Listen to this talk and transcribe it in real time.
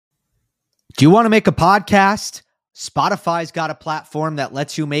Do you want to make a podcast? Spotify's got a platform that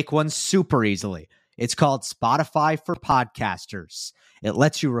lets you make one super easily. It's called Spotify for Podcasters. It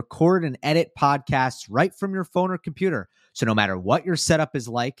lets you record and edit podcasts right from your phone or computer. So no matter what your setup is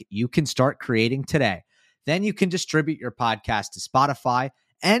like, you can start creating today. Then you can distribute your podcast to Spotify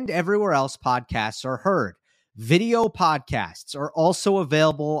and everywhere else podcasts are heard. Video podcasts are also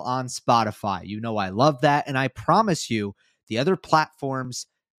available on Spotify. You know I love that, and I promise you the other platforms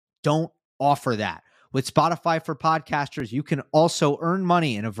don't offer that. With Spotify for Podcasters, you can also earn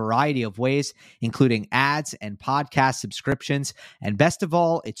money in a variety of ways, including ads and podcast subscriptions. And best of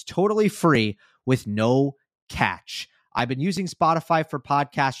all, it's totally free with no catch. I've been using Spotify for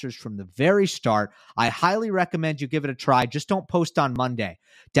Podcasters from the very start. I highly recommend you give it a try. Just don't post on Monday.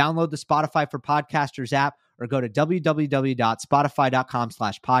 Download the Spotify for Podcasters app or go to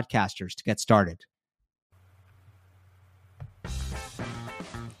www.spotify.com/podcasters to get started.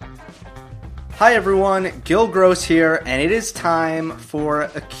 Hi everyone, Gil Gross here, and it is time for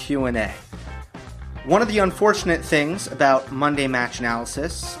a Q&A. One of the unfortunate things about Monday Match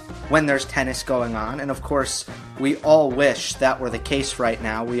Analysis, when there's tennis going on, and of course we all wish that were the case right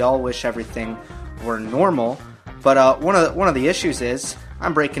now, we all wish everything were normal, but one of the issues is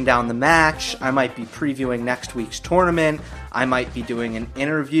I'm breaking down the match, I might be previewing next week's tournament, I might be doing an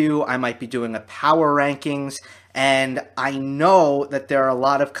interview, I might be doing a power rankings, and I know that there are a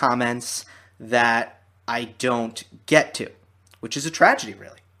lot of comments that I don't get to, which is a tragedy,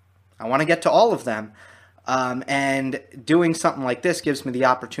 really. I want to get to all of them, and doing something like this gives me the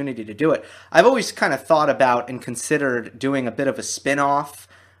opportunity to do it. I've always kind of thought about and considered doing a bit of a spin-off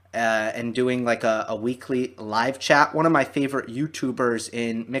and doing like a weekly live chat. One of my favorite YouTubers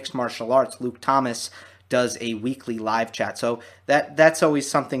in mixed martial arts, Luke Thomas, does a weekly live chat. So that's always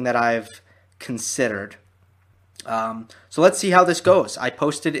something that I've considered. So let's see how this goes. I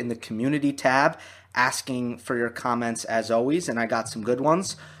posted in the community tab asking for your comments as always, and I got some good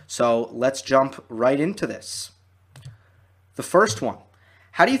ones. So let's jump right into this. The first one.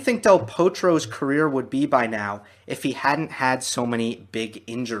 How do you think Del Potro's career would be by now if he hadn't had so many big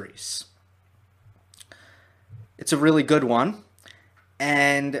injuries? It's a really good one.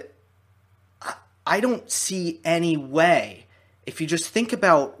 And I don't see any way. If you just think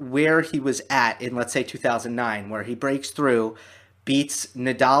about where he was at in, let's say, 2009, where he breaks through, beats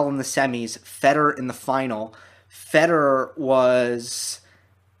Nadal in the semis, Federer in the final. Federer was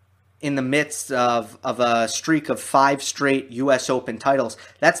in the midst of a streak of 5 straight U.S. Open titles.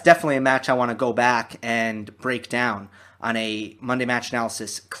 That's definitely a match I want to go back and break down on a Monday Match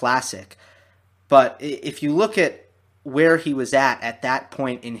Analysis classic. But if you look at where he was at that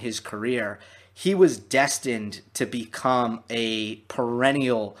point in his career, he was destined to become a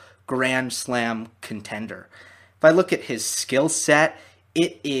perennial Grand Slam contender. If I look at his skill set,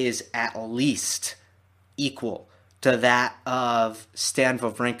 it is at least equal to that of Stan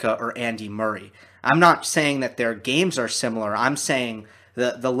Wawrinka or Andy Murray. I'm not saying that their games are similar. I'm saying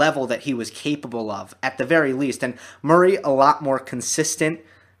the level that he was capable of, at the very least. And Murray, a lot more consistent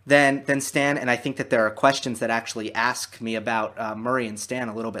than Stan, and I think that there are questions that actually ask me about Murray and Stan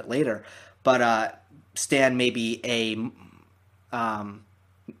a little bit later. But Stan may be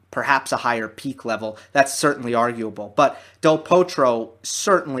perhaps a higher peak level. That's certainly arguable. But Del Potro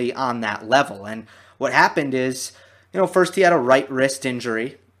certainly on that level. And what happened is, first he had a right wrist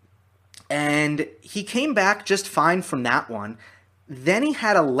injury, and he came back just fine from that one. Then he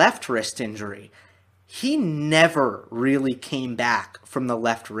had a left wrist injury. He never really came back from the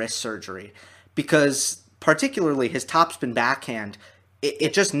left wrist surgery because particularly his topspin backhand,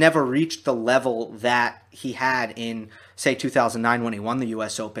 it just never reached the level that he had in, say, 2009 when he won the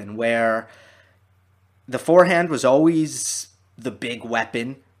U.S. Open, where the forehand was always the big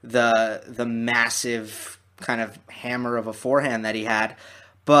weapon, the massive kind of hammer of a forehand that he had,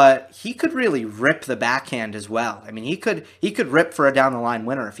 but he could really rip the backhand as well. I mean, he could rip for a down-the-line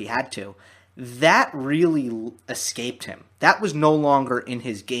winner if he had to. That really escaped him. That was no longer in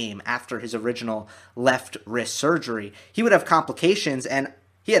his game after his original left wrist surgery. He would have complications, and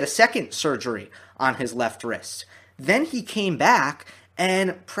he had a second surgery on his left wrist. Then he came back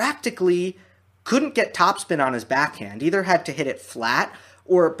and practically couldn't get topspin on his backhand. Either had to hit it flat,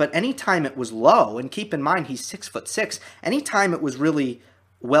 but anytime it was low, and keep in mind he's 6'6", anytime it was really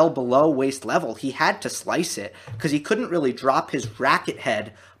well below waist level, he had to slice it because he couldn't really drop his racket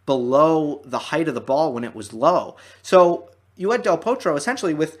head below the height of the ball when it was low. So you had Del Potro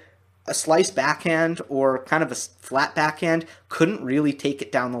essentially with a slice backhand or kind of a flat backhand, couldn't really take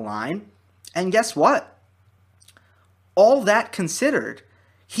it down the line. And guess what? All that considered,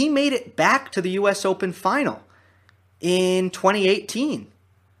 he made it back to the U.S. Open final in 2018.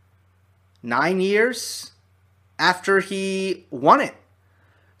 9 years after he won it.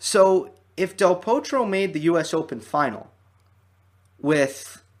 So if Del Potro made the U.S. Open final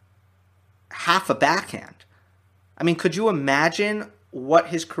with half a backhand, I mean, could you imagine what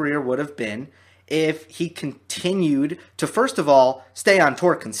his career would have been if he continued to, first of all, stay on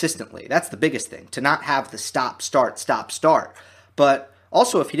tour consistently? That's the biggest thing, to not have the stop, start, stop, start. But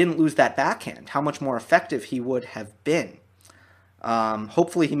also, if he didn't lose that backhand, how much more effective he would have been.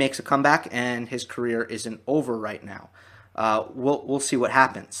 Hopefully he makes a comeback and his career isn't over right now. We'll see what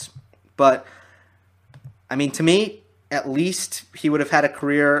happens. But, I mean, to me, at least he would have had a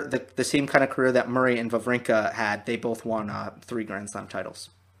career, the same kind of career that Murray and Wawrinka had. They both won 3 Grand Slam titles.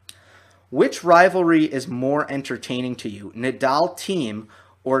 Which rivalry is more entertaining to you, Nadal Thiem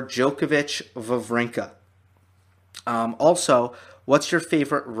or Djokovic Wawrinka? Also, what's your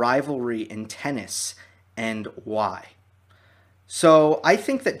favorite rivalry in tennis and why? So I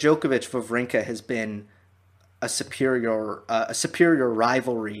think that Djokovic Wawrinka has been a superior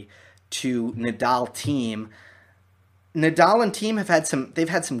rivalry to Nadal Thiem. Nadal and Thiem they've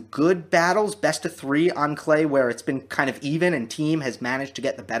had some good battles, best of 3 on clay, where it's been kind of even, and Thiem has managed to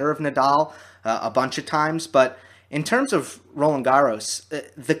get the better of Nadal a bunch of times. But in terms of Roland Garros,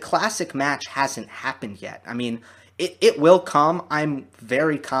 the classic match hasn't happened yet. I mean, it will come. I'm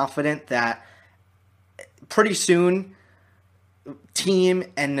very confident that pretty soon Thiem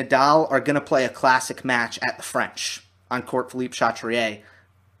and Nadal are going to play a classic match at the French on Court Philippe Chatrier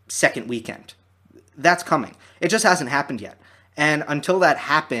second weekend. That's coming. It just hasn't happened yet. And until that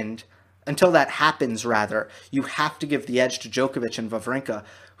happens, you have to give the edge to Djokovic and Wawrinka,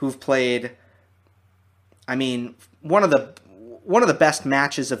 who've played, I mean, one of the best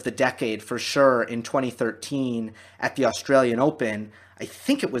matches of the decade for sure in 2013 at the Australian Open. I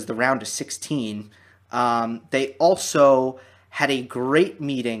think it was the round of 16. They also had a great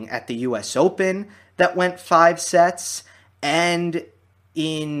meeting at the U.S. Open that went 5 sets, and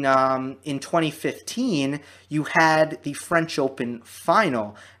in 2015, you had the French Open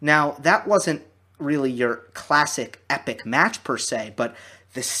final. Now, that wasn't really your classic epic match per se, but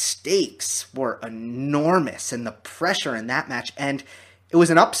the stakes were enormous and the pressure in that match. And it was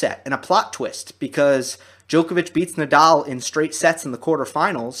an upset and a plot twist because Djokovic beats Nadal in straight sets in the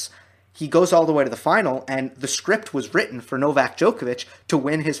quarterfinals. He goes all the way to the final, and the script was written for Novak Djokovic to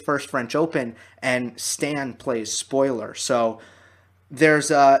win his first French Open, and Stan plays spoiler. So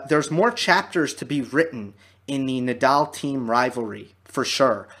there's more chapters to be written in the Nadal-Thiem rivalry for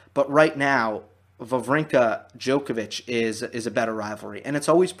sure. But right now, Wawrinka-Djokovic is a better rivalry, and it's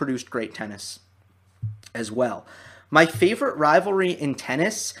always produced great tennis as well. My favorite rivalry in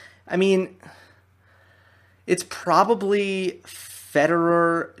tennis, I mean, it's probably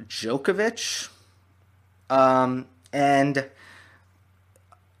Federer-Djokovic, and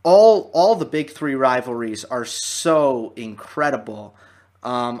all the big 3 rivalries are so incredible.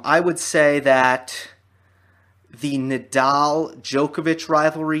 I would say that the Nadal-Djokovic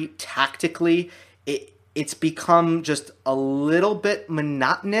rivalry, tactically, it's become just a little bit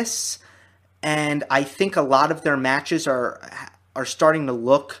monotonous, and I think a lot of their matches are starting to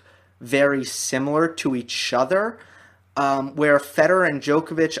look very similar to each other, where Federer and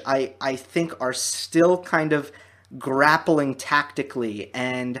Djokovic, I think, are still kind of grappling tactically,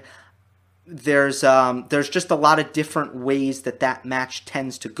 and there's just a lot of different ways that match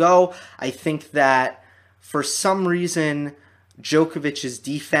tends to go. I think that for some reason Djokovic's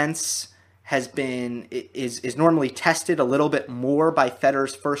defense is normally tested a little bit more by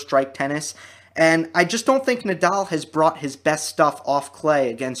Federer's first strike tennis, and I just don't think Nadal has brought his best stuff off clay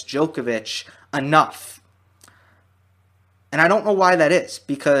against Djokovic enough. And I don't know why that is,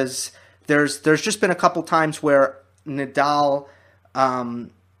 because there's just been a couple times where Nadal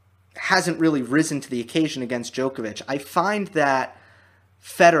hasn't really risen to the occasion against Djokovic. I find that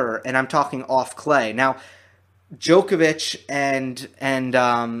Federer, and I'm talking off clay. Now, Djokovic and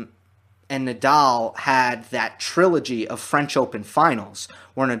Nadal had that trilogy of French Open finals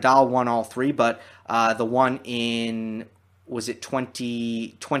where Nadal won all 3, but the one in, was it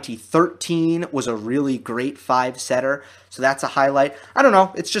 2013 was a really great 5-setter. So that's a highlight. I don't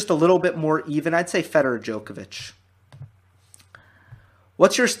know. It's just a little bit more even. I'd say Federer-Djokovic.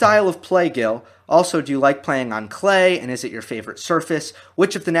 What's your style of play, Gil? Also, do you like playing on clay, and is it your favorite surface?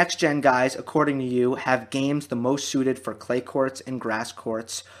 Which of the next-gen guys, according to you, have games the most suited for clay courts and grass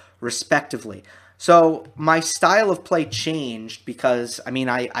courts, respectively? So my style of play changed because, I mean,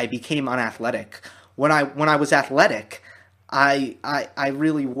 I became unathletic. When I was athletic, I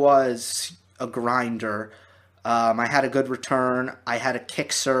really was a grinder. I had a good return. I had a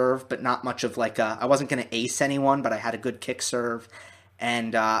kick serve, but not much of I wasn't going to ace anyone, but I had a good kick serve.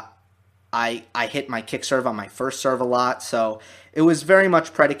 And I hit my kick serve on my first serve a lot, so it was very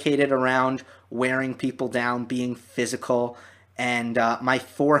much predicated around wearing people down, being physical, and my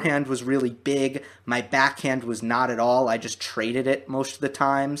forehand was really big. My backhand was not at all. I just traded it most of the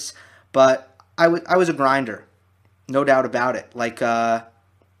times, but I was a grinder, no doubt about it.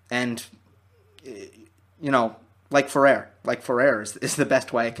 And like Ferrer is the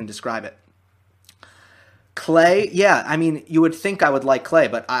best way I can describe it. Clay, yeah, I mean, you would think I would like clay,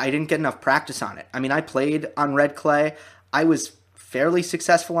 but I didn't get enough practice on it. I mean, I played on red clay. I was fairly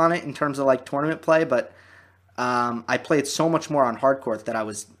successful on it in terms of like tournament play, but I played so much more on hard court that I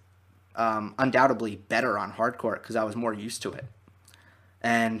was undoubtedly better on hard court because I was more used to it.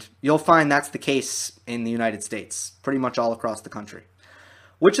 And you'll find that's the case in the United States, pretty much all across the country.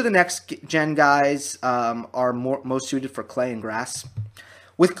 Which of the next gen guys are most suited for clay and grass?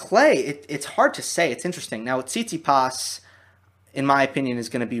 With clay, it's hard to say. It's interesting. Now, with Tsitsipas, in my opinion, is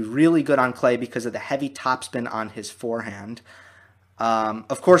going to be really good on clay because of the heavy topspin on his forehand.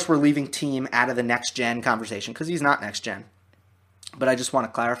 Of course, we're leaving Thiem out of the next gen conversation because he's not next gen. But I just want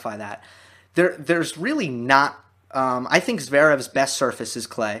to clarify that. There's really not... I think Zverev's best surface is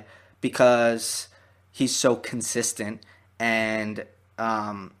clay because he's so consistent and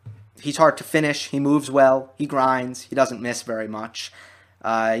he's hard to finish. He moves well. He grinds. He doesn't miss very much.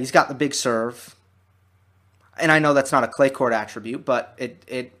 He's got the big serve. And I know that's not a clay court attribute, but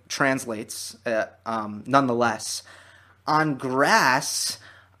it translates nonetheless. On grass,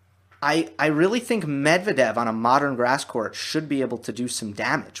 I really think Medvedev on a modern grass court should be able to do some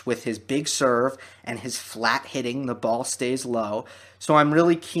damage with his big serve and his flat hitting. The ball stays low. So I'm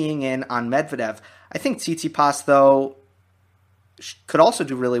really keying in on Medvedev. I think Tsitsipas, though, could also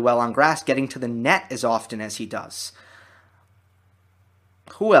do really well on grass, getting to the net as often as he does.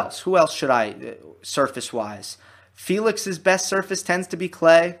 Who else? Who else should I, surface-wise? Felix's best surface tends to be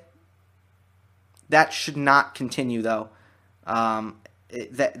clay. That should not continue, though.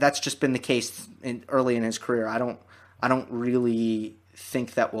 That's just been the case early in his career. I don't really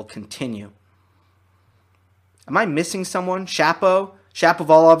think that will continue. Am I missing someone?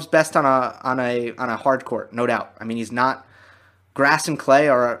 Shapovalov's best on a hard court, no doubt. I mean, he's not grass and clay,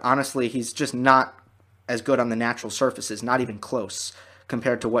 or honestly, he's just not as good on the natural surfaces, not even close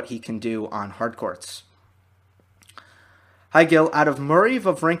compared to what he can do on hard courts. Hi, Gil. Out of Murray,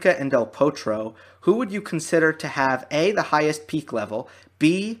 Wawrinka, and Del Potro, who would you consider to have A, the highest peak level,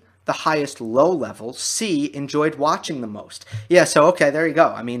 B, the highest low level, C, enjoyed watching the most? Yeah, so, okay, there you go.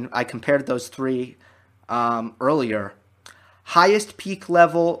 I mean, I compared those three earlier. Highest peak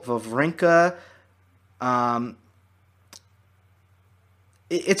level, Wawrinka.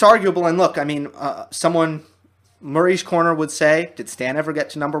 It's arguable, and look, I mean, someone, Murray's Corner would say, did Stan ever get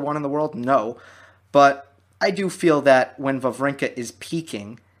to number one in the world? No, but I do feel that when Wawrinka is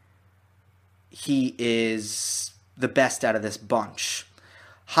peaking, he is the best out of this bunch.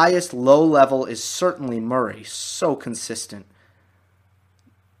 Highest low level is certainly Murray, so consistent.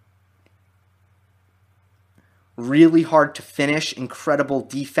 Really hard to finish, incredible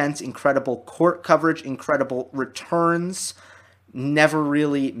defense, incredible court coverage, incredible returns, never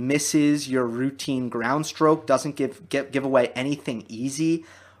really misses your routine ground stroke, doesn't give away anything easy.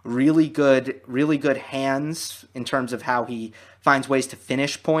 Really good hands in terms of how he finds ways to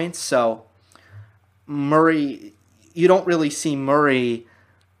finish points. So Murray, you don't really see Murray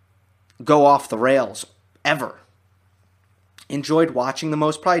go off the rails ever. Enjoyed watching the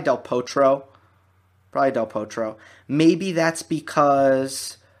most, probably Del Potro. Maybe that's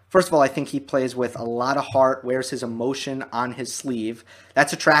because, first of all, I think he plays with a lot of heart, wears his emotion on his sleeve.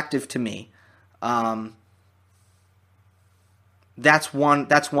 That's attractive to me. That's one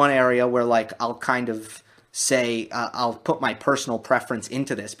area where, like, I'll kind of say I'll put my personal preference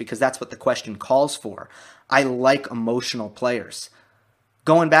into this because that's what the question calls for. I like emotional players.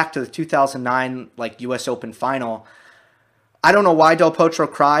 Going back to the 2009 U.S. Open final, I don't know why Del Potro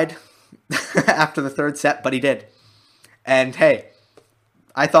cried after the third set, but he did. And hey,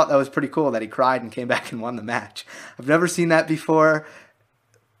 I thought that was pretty cool that he cried and came back and won the match. I've never seen that before,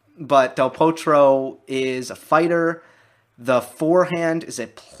 but Del Potro is a fighter. The forehand is a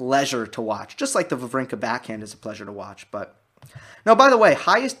pleasure to watch, just like the Wawrinka backhand is a pleasure to watch. But now, by the way,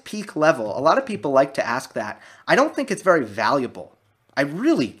 highest peak level, a lot of people like to ask that. I don't think it's very valuable. I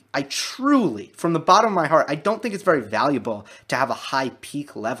truly, from the bottom of my heart, I don't think it's very valuable to have a high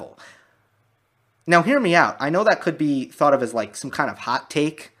peak level. Now, hear me out. I know that could be thought of as like some kind of hot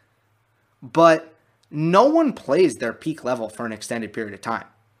take, but no one plays their peak level for an extended period of time.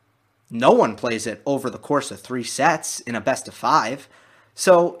 No one plays it over the course of 3 sets in a best of 5.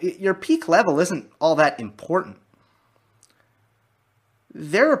 So your peak level isn't all that important.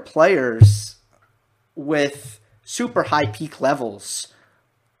 there are players with super high peak levels,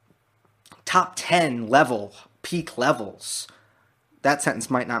 top 10 level peak levels. That sentence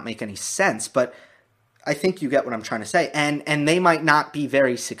might not make any sense, but I think you get what I'm trying to say. And they might not be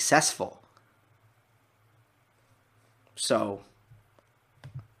very successful. So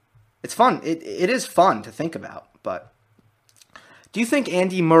it's fun. It is fun to think about, but do you think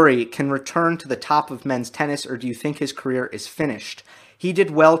Andy Murray can return to the top of men's tennis, or do you think his career is finished? He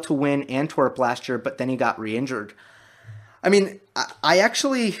did well to win Antwerp last year, but then he got re-injured. I mean, I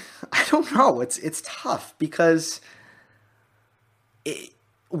don't know. It's tough because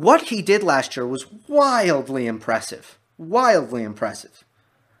what he did last year was wildly impressive. Wildly impressive.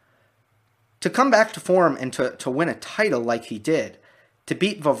 To come back to form and to win a title like he did, to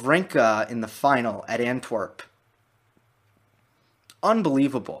beat Wawrinka in the final at Antwerp,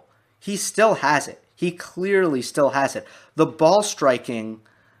 unbelievable. He still has it. He clearly still has it. The ball striking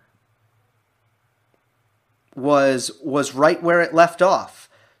was right where it left off.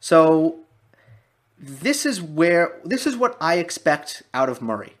 So this is what I expect out of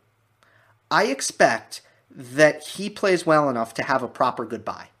Murray. I expect that he plays well enough to have a proper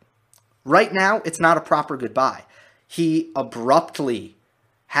goodbye. Right now, it's not a proper goodbye. He abruptly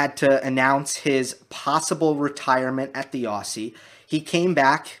had to announce his possible retirement at the Aussie. He came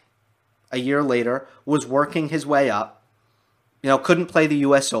back a year later, was working his way up, couldn't play the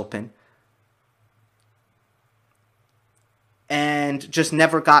U.S. Open, and just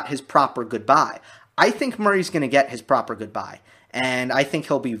never got his proper goodbye. I think Murray's going to get his proper goodbye, and I think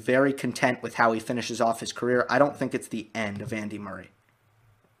he'll be very content with how he finishes off his career. I don't think it's the end of Andy Murray.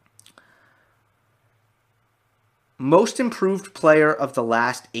 Most improved player of the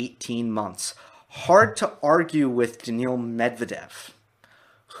last 18 months. Hard to argue with Daniil Medvedev,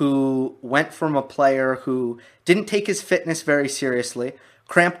 who went from a player who didn't take his fitness very seriously,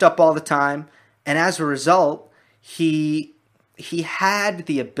 cramped up all the time, and as a result, he had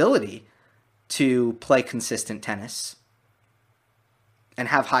the ability to play consistent tennis and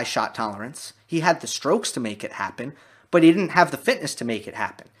have high shot tolerance. He had the strokes to make it happen, but he didn't have the fitness to make it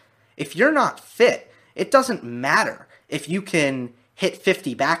happen. If you're not fit, it doesn't matter if you can hit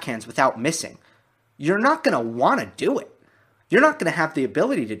 50 backhands without missing. You're not going to want to do it. You're not going to have the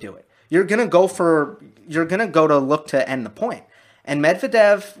ability to do it. You're going to go to look to end the point. And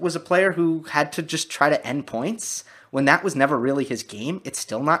Medvedev was a player who had to just try to end points when that was never really his game. It's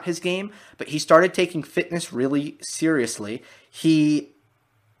still not his game, but he started taking fitness really seriously. He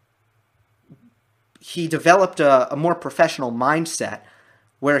developed a more professional mindset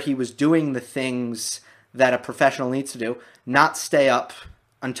where he was doing the things that a professional needs to do, not stay up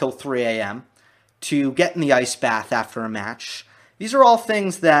until 3 a.m., to get in the ice bath after a match. These are all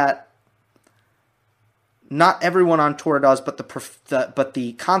things that not everyone on tour does, but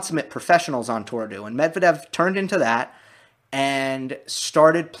the consummate professionals on tour do. And Medvedev turned into that and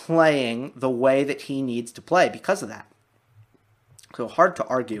started playing the way that he needs to play because of that. So hard to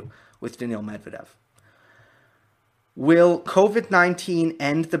argue with Daniil Medvedev. Will COVID-19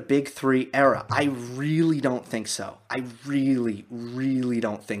 end the Big Three era? I really don't think so. I really, really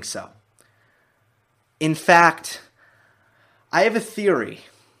don't think so. In fact, I have a theory.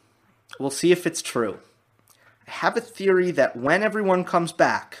 We'll see if it's true. I have a theory that when everyone comes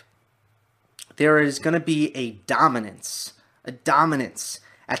back, there is going to be a dominance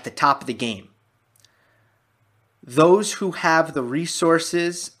at the top of the game. Those who have the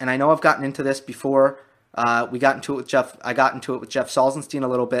resources, and I know I've gotten into this before. We got into it with Jeff. I got into it with Jeff Salzenstein a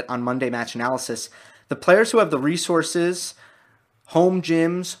little bit on Monday Match Analysis. The players who have the resources, home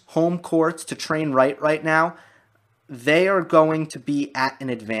gyms, home courts to train right now, they are going to be at an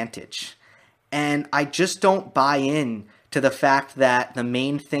advantage. And I just don't buy in to the fact that the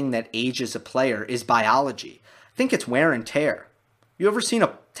main thing that ages a player is biology. I think it's wear and tear. You ever seen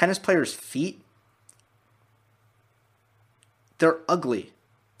a tennis player's feet? They're ugly.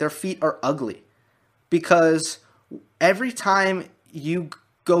 Their feet are ugly. Because every time you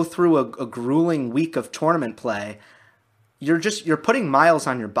go through a grueling week of tournament play, you're putting miles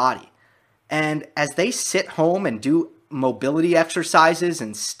on your body. And as they sit home and do mobility exercises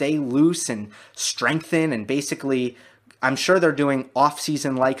and stay loose and strengthen and basically, I'm sure they're doing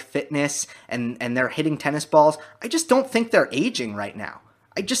off-season like fitness and they're hitting tennis balls, I just don't think they're aging right now.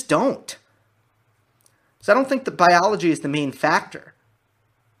 I just don't. So I don't think that biology is the main factor.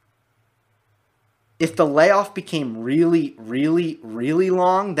 If the layoff became really, really, really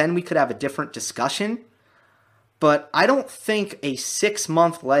long, then we could have a different discussion. But I don't think a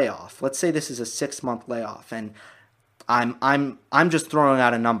 6-month layoff, let's say this is a 6-month layoff, and I'm just throwing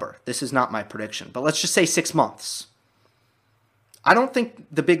out a number. This is not my prediction, but let's just say 6 months. I don't think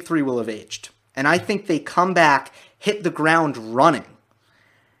the big three will have aged. And I think they come back, hit the ground running.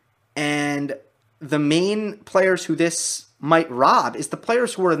 And the main players who this might rob is the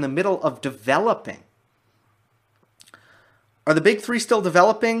players who are in the middle of developing. Are the big three still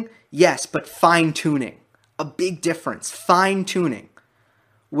developing? Yes, but fine-tuning. A big difference. Fine-tuning.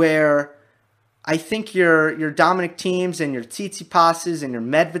 Where I think your Dominic Thiem's and your Tsitsipas's and your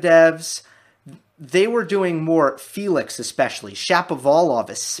Medvedev's, they were doing more, Felix especially, Shapovalov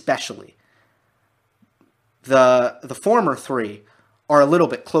especially. The former three are a little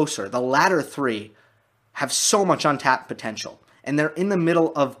bit closer. The latter three have so much untapped potential, and they're in the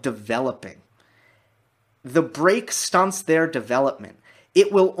middle of developing. The break stunts their development.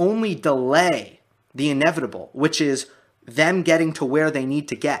 It will only delay the inevitable, which is them getting to where they need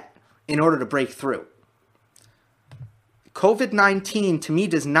to get in order to break through. COVID-19, to me,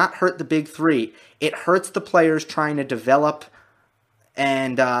 does not hurt the big three. It hurts the players trying to develop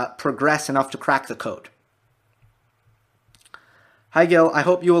and progress enough to crack the code. Hi, Gil. I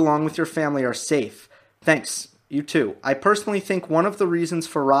hope you along with your family are safe. Thanks. You too. I personally think one of the reasons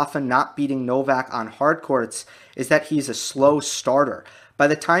for Rafa not beating Novak on hard courts is that he's a slow starter. By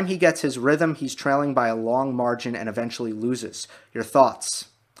the time he gets his rhythm, he's trailing by a long margin and eventually loses. Your thoughts?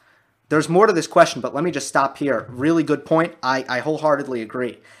 There's more to this question, but let me just stop here. Really good point. I wholeheartedly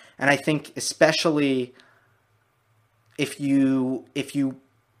agree. And I think especially if you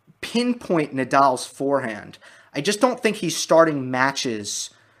pinpoint Nadal's forehand, I just don't think he's starting matches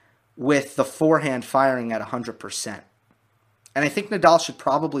with the forehand firing at 100%. And I think Nadal should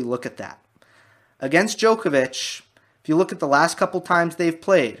probably look at that. Against Djokovic, if you look at the last couple times they've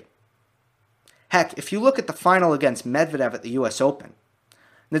played, heck, if you look at the final against Medvedev at the US Open,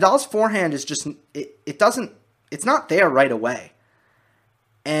 Nadal's forehand is just, it's not there right away.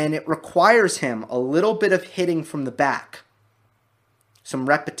 And it requires him a little bit of hitting from the back, some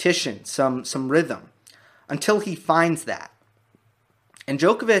repetition, some rhythm, until he finds that. And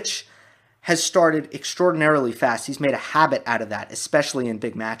Djokovic has started extraordinarily fast. He's made a habit out of that, especially in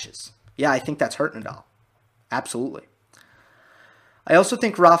big matches. Yeah, I think that's hurt Nadal. Absolutely. I also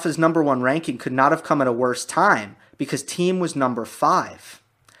think Rafa's number one ranking could not have come at a worse time because Thiem was number 5.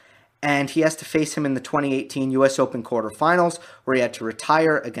 And he has to face him in the 2018 US Open quarterfinals where he had to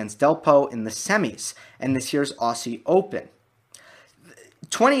retire against Delpo in the semis and this year's Aussie Open.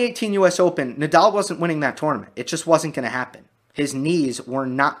 2018 US Open, Nadal wasn't winning that tournament. It just wasn't going to happen. His knees were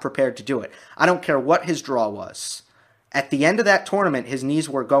not prepared to do it. I don't care what his draw was. At the end of that tournament, his knees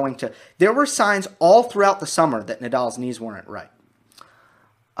were going to... There were signs all throughout the summer that Nadal's knees weren't right.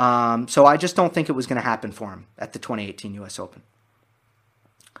 So I just don't think it was going to happen for him at the 2018 US Open.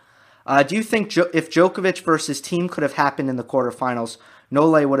 Do you think if Djokovic versus Thiem could have happened in the quarterfinals,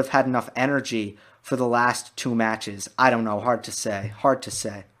 Nole would have had enough energy for the last 2 matches? I don't know. Hard to say.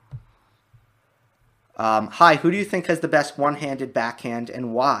 Hi, who do you think has the best one-handed backhand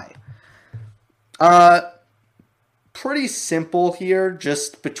and why? Pretty simple here,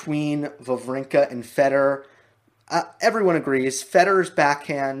 just between Wawrinka and Federer. Everyone agrees. Federer's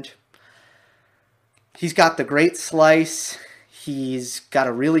backhand, he's got the great slice. He's got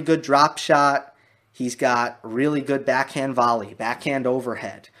a really good drop shot. He's got really good backhand volley, backhand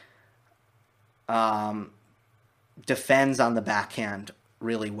overhead. Defends on the backhand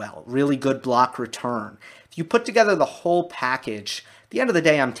really well. Really good block return. If you put together the whole package, at the end of the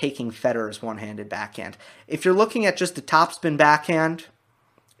day, I'm taking Federer's one-handed backhand. If you're looking at just the topspin backhand,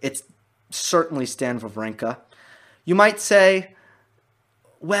 it's certainly Stan Wawrinka. You might say,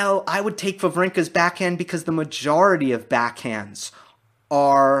 well, I would take Wawrinka's backhand because the majority of backhands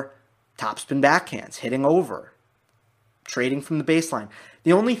are topspin backhands, hitting over, trading from the baseline.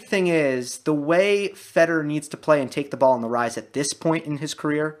 The only thing is, the way Federer needs to play and take the ball on the rise at this point in his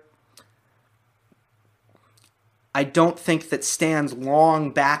career, I don't think that Stan's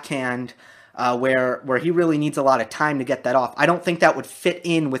long backhand, where he really needs a lot of time to get that off, I don't think that would fit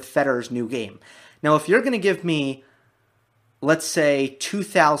in with Federer's new game. Now, if you're going to give me, let's say,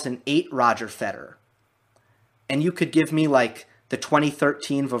 2008 Roger Federer, and you could give me like the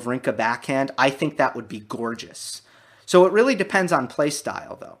 2013 Wawrinka backhand, I think that would be gorgeous. So it really depends on play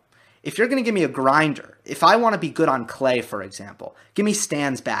style, though. If you're going to give me a grinder, if I want to be good on clay, for example, give me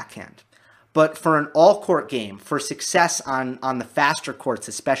Stan's backhand. But for an all-court game, for success on the faster courts,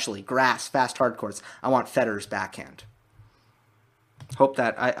 especially grass, fast hard courts, I want Federer's backhand.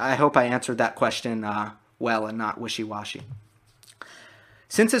 I hope I answered that question well and not wishy-washy.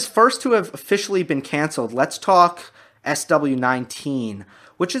 Since it's first to have officially been canceled, let's talk SW19.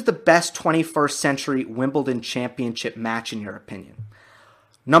 Which is the best 21st century Wimbledon championship match in your opinion?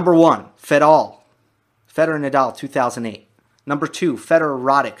 Number 1, Federer Nadal 2008. Number 2,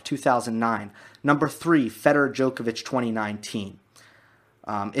 Federer-Roddick 2009. Number 3, Federer-Djokovic 2019.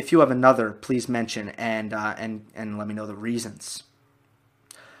 If you have another, please mention and let me know the reasons.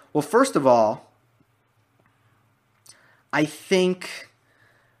 Well, first of all, I think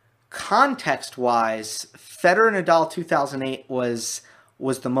context-wise, Federer-Nadal 2008 was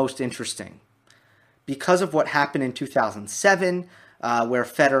the most interesting because of what happened in 2007, where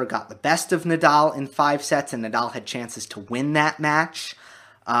Federer got the best of Nadal in 5 sets, and Nadal had chances to win that match,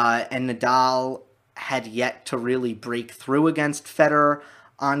 and Nadal had yet to really break through against Federer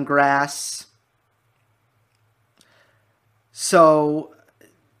on grass. So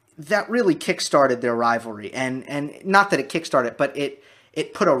that really kickstarted their rivalry, and not that it kickstarted, but it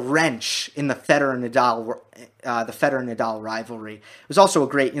put a wrench in the Federer-Nadal rivalry. It was also a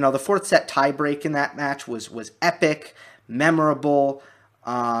great, the 4th set tiebreak in that match was epic, memorable.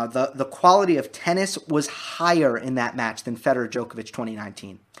 The quality of tennis was higher in that match than Federer-Djokovic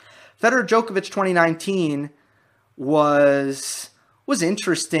 2019. Federer-Djokovic 2019 was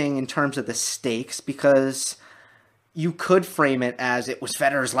interesting in terms of the stakes because you could frame it as it was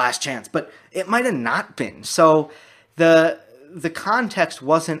Federer's last chance, but it might have not been. So the context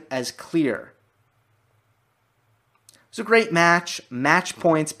wasn't as clear. It was a great match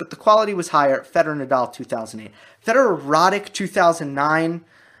points, but the quality was higher. Federer-Nadal 2008. Federer-Roddick 2009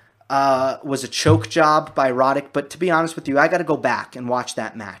 was a choke job by Roddick, but to be honest with you, I got to go back and watch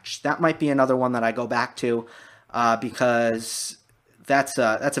that match. That might be another one that I go back to because that's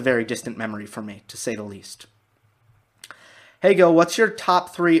a very distant memory for me, to say the least. Hey, Gil, what's your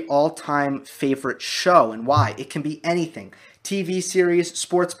top 3 all-time favorite show and why? It can be anything. TV series,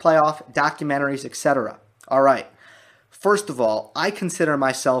 sports playoff, documentaries, etc. All right. First of all, I consider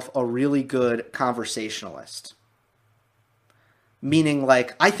myself a really good conversationalist. Meaning,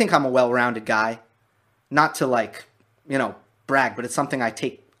 I think I'm a well-rounded guy. Not to, brag, but it's something I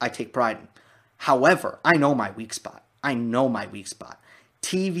take pride in. However, I know my weak spot.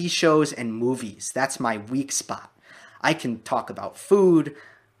 TV shows and movies, that's my weak spot. I can talk about food.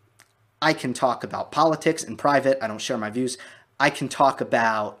 I can talk about politics in private. I don't share my views. I can talk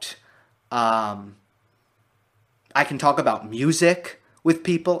about music with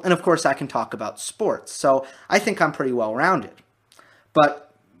people, and of course, I can talk about sports. So I think I'm pretty well rounded.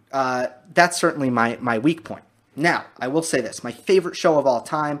 But that's certainly my weak point. Now, I will say this: my favorite show of all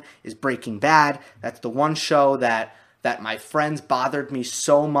time is Breaking Bad. That's the one show that my friends bothered me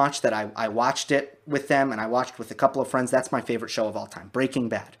so much that I watched it with them, and I watched with a couple of friends. That's my favorite show of all time, Breaking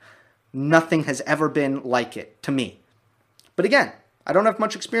Bad. Nothing has ever been like it to me. But again, I don't have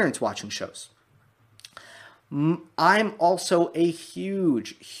much experience watching shows. I'm also a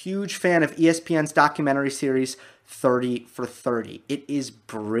huge fan of ESPN's documentary series, 30 for 30. It is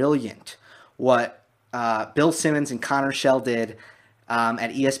brilliant what Bill Simmons and Connor Shell did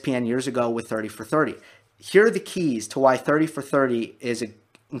at ESPN years ago with 30 for 30. Here are the keys to why 30 for 30 is an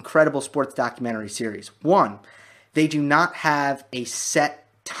incredible sports documentary series. 1, they do not have a set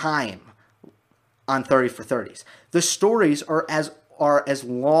time on 30 for 30s. The stories are as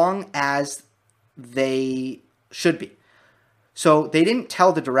long as they should be. So they didn't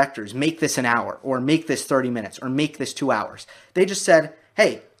tell the directors, make this an hour, or make this 30 minutes, or make this 2 hours. They just said,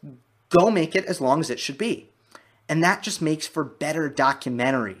 hey, go make it as long as it should be. And that just makes for better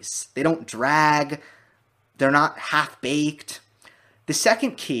documentaries. They don't drag. They're not half-baked. The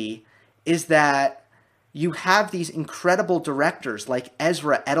second key is that you have these incredible directors like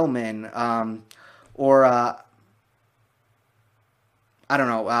Ezra Edelman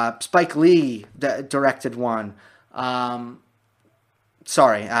Spike Lee directed one.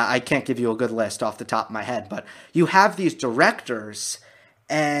 Sorry, I can't give you a good list off the top of my head, but you have these directors,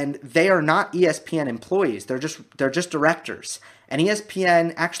 and they are not ESPN employees. They're just directors, and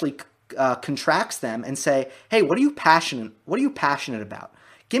ESPN actually contracts them and say, "Hey, what are you passionate about?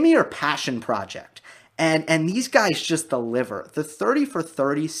 Give me your passion project." And these guys just deliver. The 30 for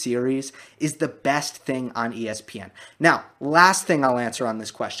 30 series is the best thing on ESPN. Now, last thing I'll answer on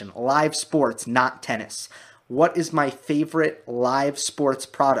this question: live sports, not tennis. What is my favorite live sports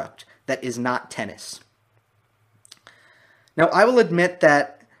product that is not tennis? Now, I will admit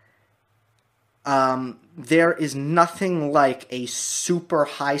that there is nothing like a super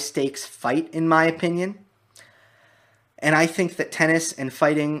high-stakes fight, in my opinion. And I think that tennis and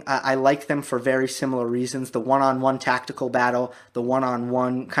fighting, I like them for very similar reasons. The one-on-one tactical battle, the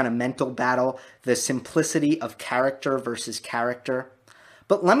one-on-one kind of mental battle, the simplicity of character versus character.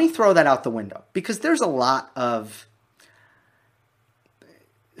 But let me throw that out the window, because there's a lot of...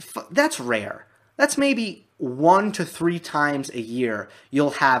 That's rare. that's maybe 1 to 3 times a year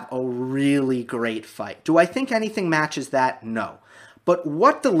you'll have a really great fight. Do I think anything matches that? No. But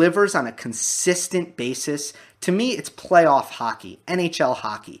what delivers on a consistent basis, to me, it's playoff hockey, NHL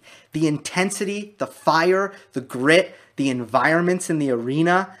hockey. The intensity, the fire, the grit, the environments in the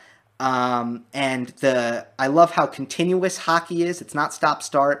arena, and I love how continuous hockey is. It's not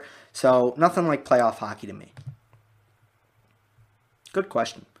stop-start, so nothing like playoff hockey to me. Good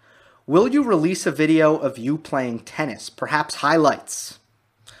question. Will you release a video of you playing tennis, perhaps highlights?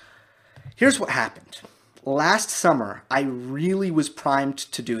 Here's what happened. Last summer, I really was primed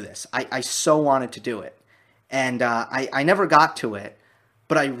to do this. I so wanted to do it. And I never got to it,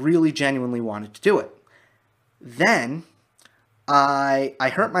 but I really genuinely wanted to do it. Then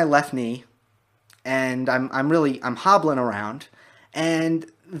I hurt my left knee, and I'm hobbling around. And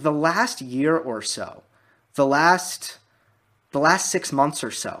the last year or so, the last 6 months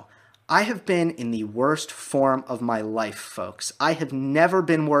or so, I have been in the worst form of my life, folks. I have never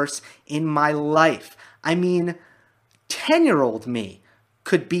been worse in my life. I mean, 10-year-old me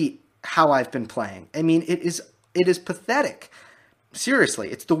could beat how I've been playing. I mean, it is pathetic.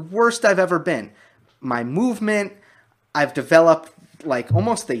 Seriously, it's the worst I've ever been. My movement, I've developed like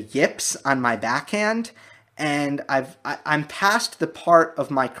almost the yips on my backhand, and I'm past the part of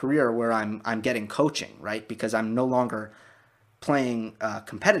my career where I'm getting coaching, right? Because I'm no longer playing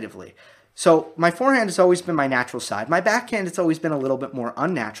competitively. So my forehand has always been my natural side. My backhand has always been a little bit more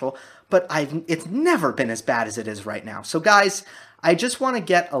unnatural, but it's never been as bad as it is right now. So guys, I just want to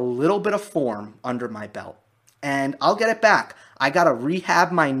get a little bit of form under my belt, and I'll get it back. I got to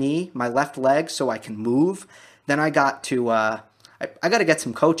rehab my knee, my left leg, so I can move. Then I got to I got to get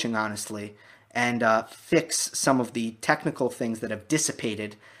some coaching, honestly, and fix some of the technical things that have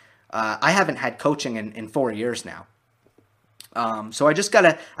dissipated. I haven't had coaching in 4 years now. So I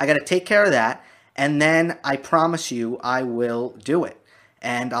gotta take care of that, and then I promise you I will do it.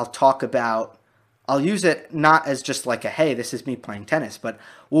 And I'll use it not as just like a, hey, this is me playing tennis, but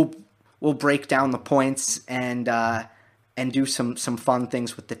we'll break down the points and do some fun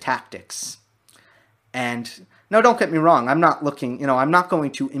things with the tactics. And no, don't get me wrong, I'm not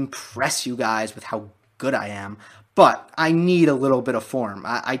going to impress you guys with how good I am, but I need a little bit of form.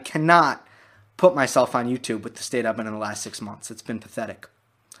 I cannot put myself on YouTube with the state I've been in the last 6 months. It's been pathetic.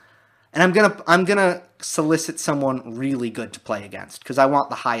 And I'm gonna solicit someone really good to play against because I want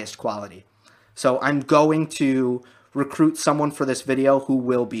the highest quality. So I'm going to recruit someone for this video who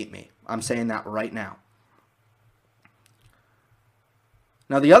will beat me. I'm saying that right now.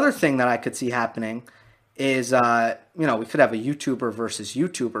 Now the other thing that I could see happening is we could have a YouTuber versus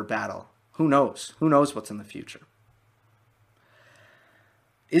YouTuber battle. Who knows? Who knows what's in the future?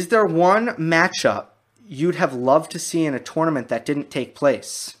 Is there one matchup you'd have loved to see in a tournament that didn't take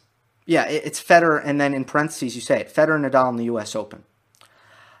place? Yeah, it's Federer, and then in parentheses you say it, Federer and Nadal in the U.S. Open.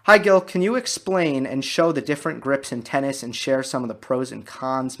 Hi, Gil. Can you explain and show the different grips in tennis and share some of the pros and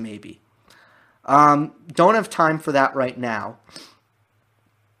cons, maybe? Don't have time for that right now.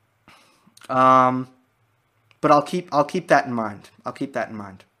 But I'll keep that in mind. I'll keep that in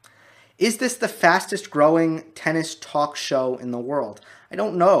mind. Is this the fastest growing tennis talk show in the world? I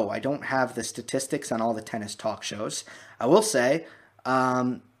don't know. I don't have the statistics on all the tennis talk shows. I will say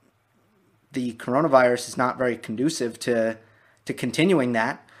the coronavirus is not very conducive to continuing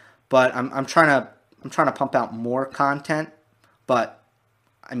that, but I'm trying to pump out more content. But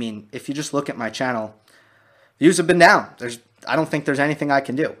I mean, if you just look at my channel, views have been down. I don't think there's anything I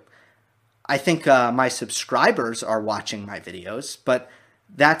can do. I think my subscribers are watching my videos, but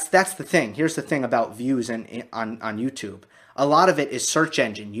that's the thing. Here's the thing about views on YouTube. A lot of it is search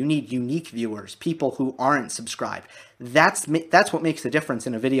engine. You need unique viewers, people who aren't subscribed. That's what makes the difference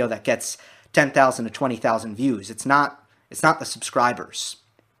in a video that gets 10,000 to 20,000 views. It's not the subscribers.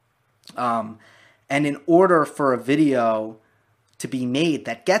 And in order for a video to be made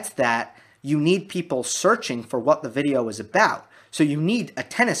that gets that, you need people searching for what the video is about. So you need a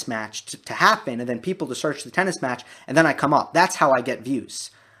tennis match to happen, and then people to search the tennis match, and then I come up. That's how I get views.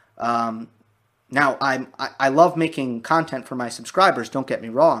 Now, I love making content for my subscribers, don't get me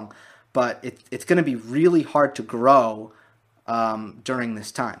wrong, but it's going to be really hard to grow during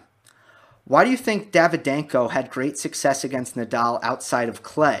this time. Why do you think Davydenko had great success against Nadal outside of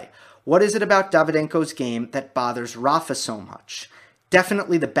clay? What is it about Davydenko's game that bothers Rafa so much?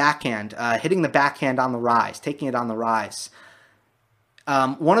 Definitely the backhand, hitting the backhand on the rise, taking it on the rise.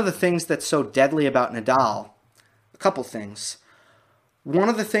 One of the things that's so deadly about Nadal, a couple things. One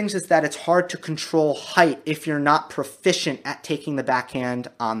of the things is that it's hard to control height if you're not proficient at taking the backhand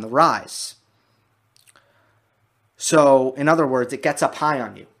on the rise. So, in other words, it gets up high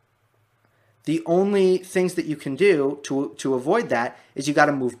on you. The only things that you can do to avoid that is you got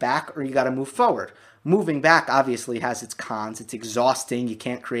to move back or you got to move forward. Moving back obviously has its cons. It's exhausting. You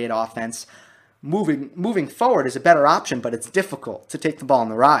can't create offense. Moving forward is a better option, but it's difficult to take the ball on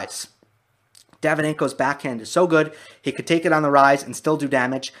the rise. Davydenko's backhand is so good, he could take it on the rise and still do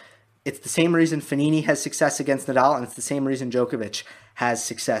damage. It's the same reason Fognini has success against Nadal, and it's the same reason Djokovic has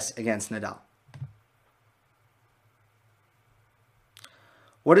success against Nadal.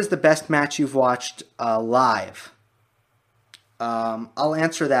 What is the best match you've watched live? I'll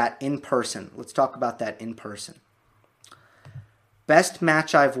answer that in person. Let's talk about that in person. Best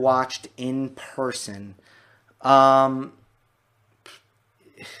match I've watched in person.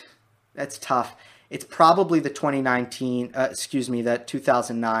 That's tough. It's probably the 2009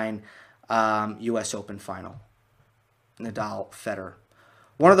 U.S. Open final. Nadal, Federer.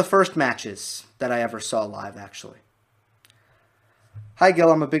 One of the first matches that I ever saw live, actually. Hi,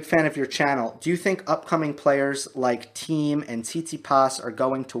 Gil. I'm a big fan of your channel. Do you think upcoming players like Thiem and Tsitsipas are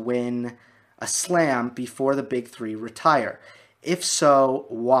going to win a slam before the big three retire? If so,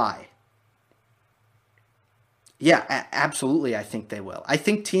 why? Yeah, absolutely. I think they will. I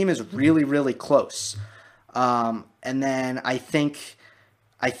think Thiem is really, really close, and then I think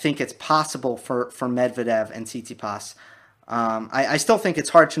it's possible for Medvedev and Tsitsipas. I still think it's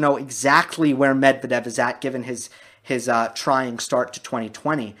hard to know exactly where Medvedev is at given his trying start to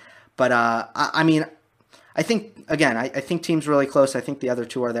 2020. But I mean, I think again, I think Thiem's really close. I think the other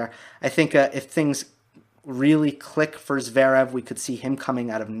two are there. I think if things really click for Zverev, we could see him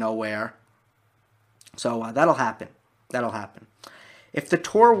coming out of nowhere. So that'll happen. That'll happen. If the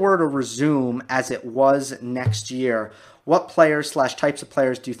tour were to resume as it was next year, what players / types of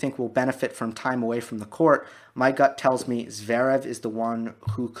players do you think will benefit from time away from the court? My gut tells me Zverev is the one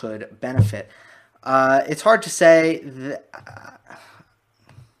who could benefit. It's hard to say.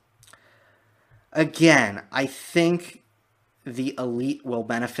 Again, I think the elite will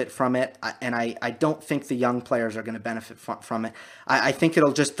benefit from it, and I don't think the young players are going to benefit from it. I think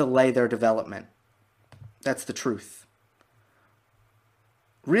it'll just delay their development. That's the truth.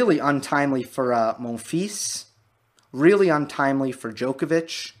 Really untimely for Monfils. Really untimely for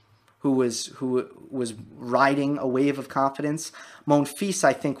Djokovic, who was riding a wave of confidence. Monfils,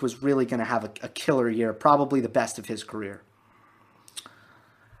 I think, was really going to have a killer year, probably the best of his career.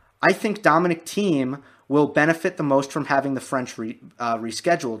 I think Dominic Thiem will benefit the most from having the French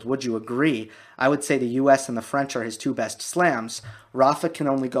rescheduled. Would you agree? I would say the U.S. and the French are his two best slams. Rafa can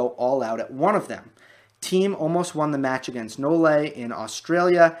only go all out at one of them. Thiem almost won the match against Nole in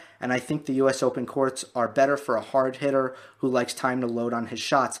Australia, and I think the U.S. Open courts are better for a hard hitter who likes time to load on his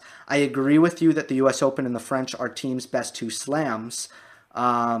shots. I agree with you that the U.S. Open and the French are Thiem's best two slams.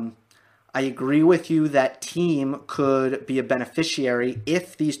 I agree with you that Thiem could be a beneficiary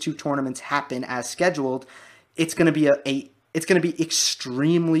if these two tournaments happen as scheduled. It's going to be it's going to be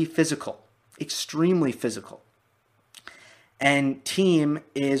extremely physical, extremely physical. And Thiem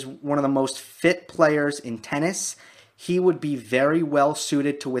is one of the most fit players in tennis. He would be very well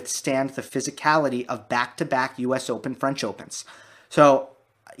suited to withstand the physicality of back-to-back U.S. Open, French Opens. So,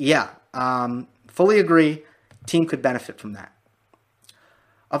 yeah, fully agree. Thiem could benefit from that.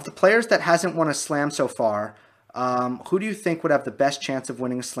 Of the players that hasn't won a slam so far, who do you think would have the best chance of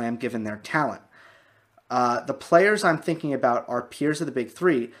winning a slam given their talent? The players I'm thinking about are peers of the big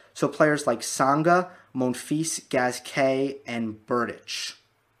three, so players like Tsonga, Monfils, Gasquet, and Berdych.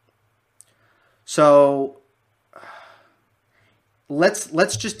 So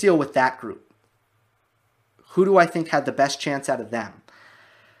let's just deal with that group. Who do I think had the best chance out of them?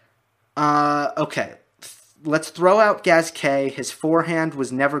 Okay, let's throw out Gasquet. His forehand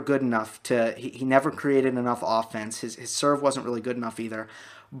was never good enough he never created enough offense. His serve wasn't really good enough either.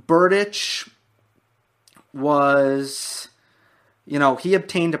 Berdych was, he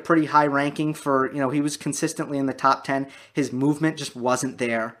obtained a pretty high ranking for, he was consistently in the top 10. His movement just wasn't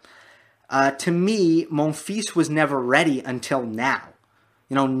there. To me, Monfils was never ready until now.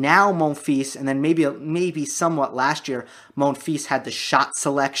 Now Monfils, and then maybe somewhat last year, Monfils had the shot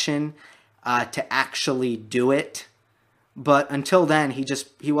selection to actually do it. But until then,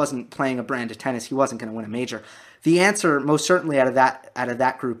 he wasn't playing a brand of tennis. He wasn't going to win a major. The answer, most certainly out of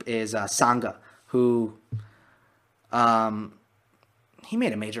that group, is Tsonga, who he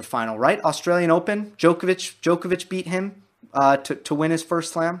made a major final, right? Australian Open. Djokovic beat him to win his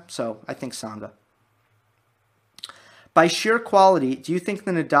first slam. So I think Tsonga. By sheer quality, do you think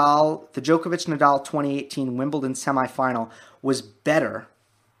the Djokovic-Nadal 2018 Wimbledon semifinal was better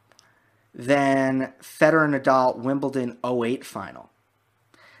than Federer-Nadal Wimbledon 08 final?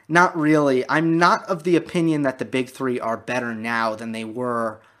 Not really. I'm not of the opinion that the big three are better now than they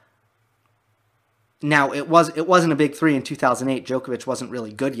were Now, it wasn't a big three in 2008. Djokovic wasn't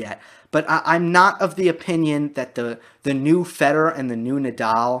really good yet. But I'm not of the opinion that the new Federer and the new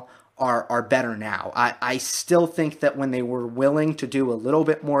Nadal are better now. I still think that when they were willing to do a little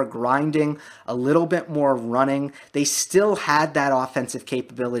bit more grinding, a little bit more running, they still had that offensive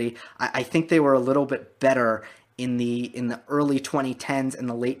capability. I think they were a little bit better in the early 2010s and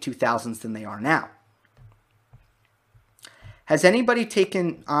the late 2000s than they are now. Has anybody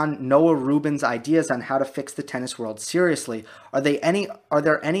taken on Noah Rubin's ideas on how to fix the tennis world seriously? Are there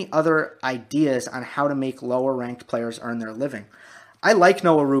any other ideas on how to make lower ranked players earn their living? I like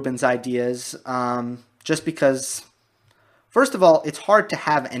Noah Rubin's ideas just because, first of all, it's hard to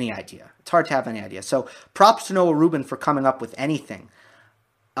have any idea. So props to Noah Rubin for coming up with anything.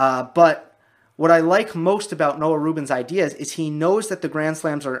 But what I like most about Noah Rubin's ideas is he knows that the Grand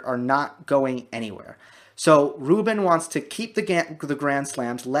Slams are not going anywhere. So Rubin wants to keep the Grand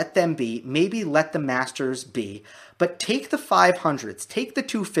Slams, let them be, maybe let the Masters be, but take the 500s, take the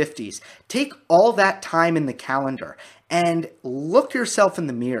 250s, take all that time in the calendar and look yourself in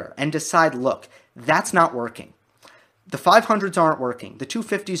the mirror and decide, look, that's not working. The 500s aren't working. The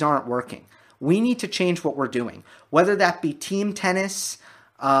 250s aren't working. We need to change what we're doing, whether that be team tennis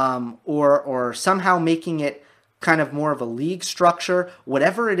or somehow making it kind of more of a league structure.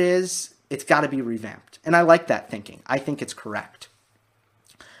 Whatever it is, it's got to be revamped. And I like that thinking. I think it's correct.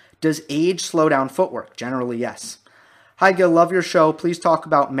 Does age slow down footwork? Generally, yes. Hi, Gil. Love your show. Please talk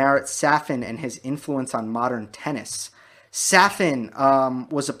about Marat Safin and his influence on modern tennis. Safin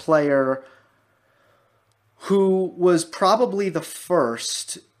was a player who was probably the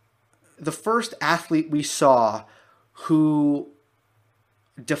first athlete we saw who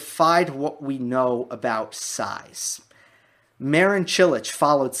defied what we know about size. Marin Cilic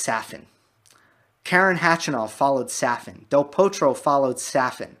followed Safin. Karen Khachanov followed Safin. Del Potro followed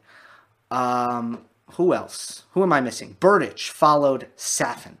Safin. Who else? Who am I missing? Berdych followed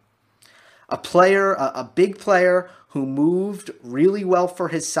Safin. A big player who moved really well for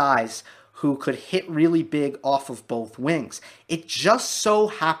his size, who could hit really big off of both wings. It just so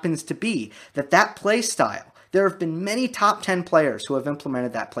happens to be that play style, there have been many top 10 players who have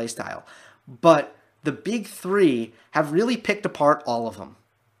implemented that play style, but the big three have really picked apart all of them.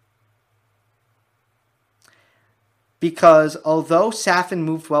 Because although Safin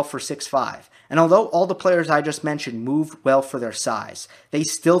moved well for 6'5", and although all the players I just mentioned moved well for their size, they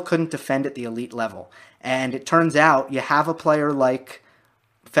still couldn't defend at the elite level. And it turns out you have a player like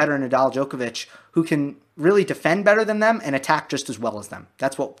Federer, Nadal, Djokovic, who can really defend better than them and attack just as well as them.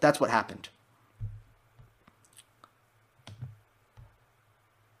 That's what happened.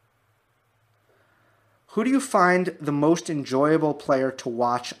 Who do you find the most enjoyable player to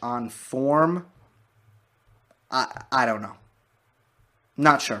watch on form? I don't know.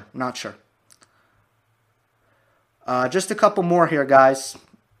 Not sure. Just a couple more here, guys.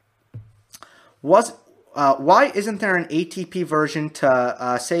 Why isn't there an ATP version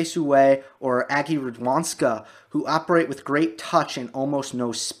to Sei Sue or Agi Radwanska, who operate with great touch and almost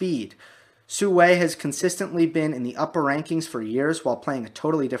no speed? Sue has consistently been in the upper rankings for years while playing a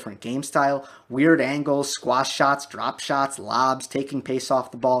totally different game style. Weird angles, squash shots, drop shots, lobs, taking pace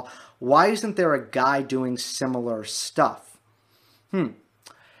off the ball. Why isn't there a guy doing similar stuff?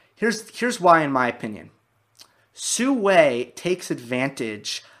 Here's why, in my opinion. Sue takes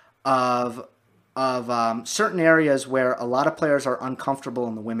advantage of certain areas where a lot of players are uncomfortable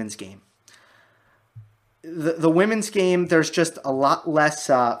in the women's game. The women's game, there's just a lot less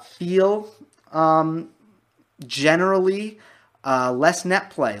feel, generally, less net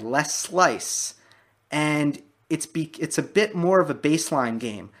play, less slice, and it's a bit more of a baseline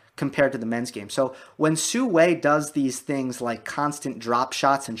game compared to the men's game. So when Sue does these things like constant drop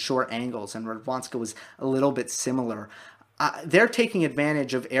shots and short angles, and Radwanska was a little bit similar, they're taking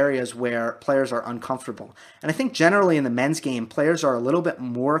advantage of areas where players are uncomfortable. And I think generally in the men's game, players are a little bit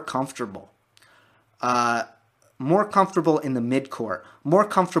more comfortable. More comfortable in the midcourt, more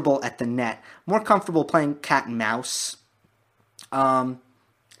comfortable at the net, more comfortable playing cat and mouse. And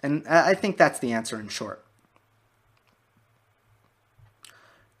I think that's the answer in short.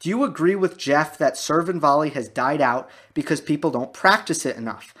 Do you agree with Jeff that serve and volley has died out because people don't practice it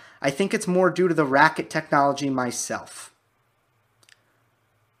enough? I think it's more due to the racket technology myself.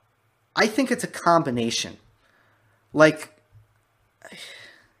 I think it's a combination.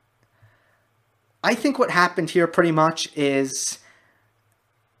 I think what happened here pretty much is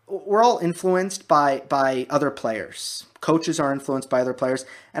we're all influenced by other players. Coaches are influenced by other players.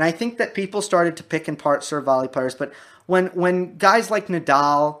 And I think that people started to pick apart serve volley players. But when guys like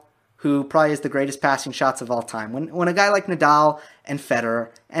Nadal, who probably is the greatest passing shots of all time, when a guy like Nadal and Federer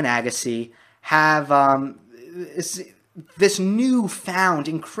and Agassi have this newfound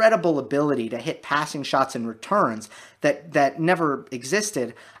incredible ability to hit passing shots and returns that never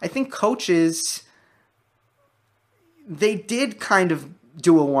existed, I think coaches, they did kind of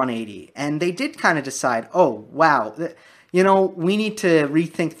do a 180, and they did kind of decide, oh, wow, we need to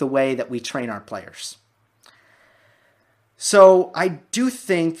rethink the way that we train our players. So I do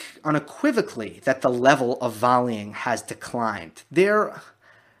think unequivocally that the level of volleying has declined. There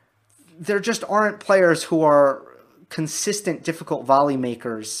just aren't players who are consistent, difficult volley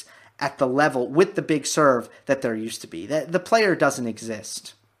makers at the level with the big serve that there used to be. The player doesn't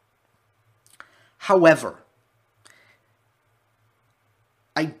exist. However,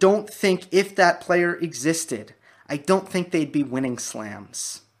 I don't think if that player existed, I don't think they'd be winning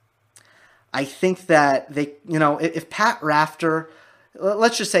slams. I think that if Pat Rafter,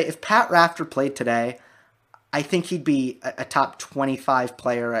 let's just say if Pat Rafter played today, I think he'd be a top 25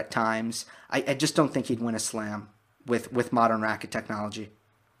 player at times. I just don't think he'd win a slam with modern racket technology.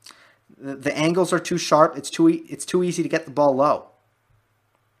 The angles are too sharp. It's too easy to get the ball low.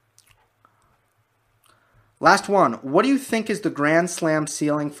 Last one. What do you think is the Grand Slam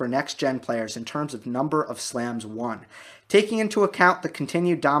ceiling for next-gen players in terms of number of slams won, taking into account the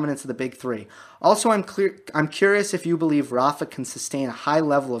continued dominance of the big three? Also, I'm curious if you believe Rafa can sustain a high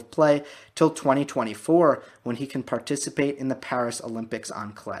level of play till 2024 when he can participate in the Paris Olympics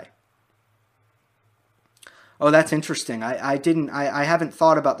on clay. Oh, that's interesting. I haven't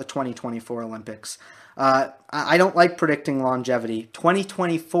thought about the 2024 Olympics. I don't like predicting longevity.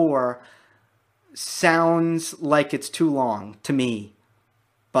 2024 sounds like it's too long to me,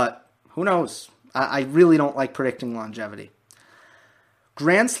 but who knows? I really don't like predicting longevity.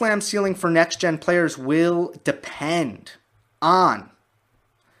 Grand Slam ceiling for next-gen players will depend on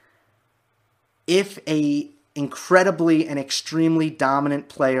if a incredibly and extremely dominant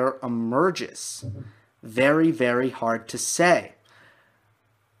player emerges. Very, very hard to say.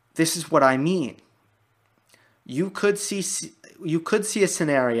 This is what I mean. You could see a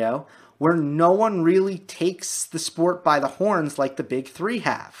scenario where no one really takes the sport by the horns like the big three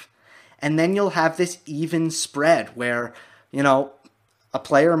have. And then you'll have this even spread where, a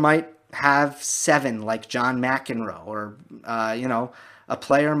player might have 7 like John McEnroe, or, a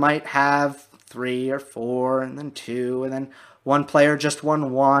player might have 3 or 4 and then 2, and then one player just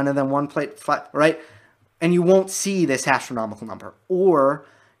won 1 and then one played 5, right? And you won't see this astronomical number. Or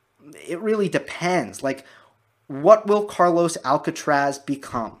it really depends. Like, what will Carlos Alcaraz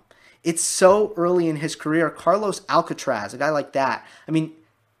become? It's so early in his career. Carlos Alcaraz, a guy like that, I mean,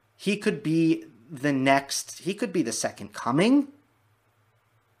 he could be the second coming.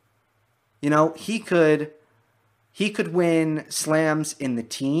 He could win slams in the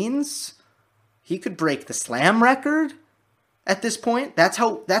teens. He could break the slam record at this point. That's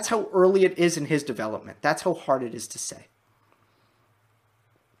how early it is in his development. That's how hard it is to say.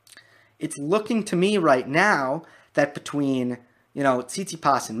 It's looking to me right now that between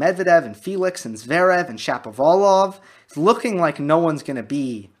Tsitsipas and Medvedev and Felix and Zverev and Shapovalov, it's looking like no one's going to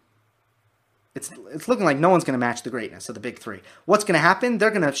be. It's looking like no one's going to match the greatness of the big three. What's going to happen?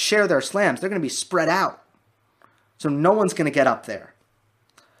 They're going to share their slams. They're going to be spread out. So no one's going to get up there.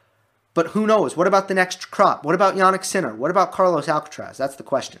 But who knows? What about the next crop? What about Jannik Sinner? What about Carlos Alcaraz? That's the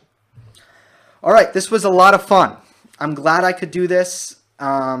question. All right, this was a lot of fun. I'm glad I could do this.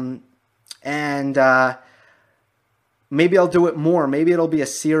 And maybe I'll do it more. Maybe it'll be a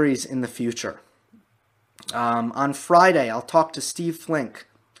series in the future. On Friday, I'll talk to Steve Flink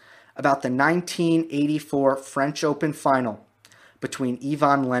about the 1984 French Open final between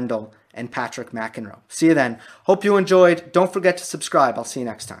Ivan Lendl and Patrick McEnroe. See you then. Hope you enjoyed. Don't forget to subscribe. I'll see you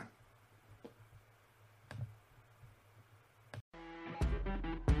next time.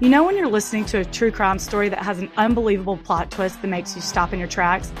 When you're listening to a true crime story that has an unbelievable plot twist that makes you stop in your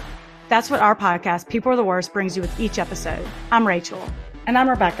tracks? That's what our podcast, People Are the Worst, brings you with each episode. I'm Rachel. And I'm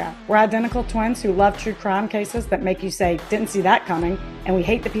Rebecca. We're identical twins who love true crime cases that make you say, didn't see that coming, and we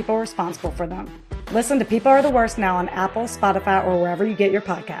hate the people responsible for them. Listen to People Are the Worst now on Apple, Spotify, or wherever you get your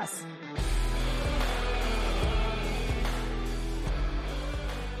podcasts.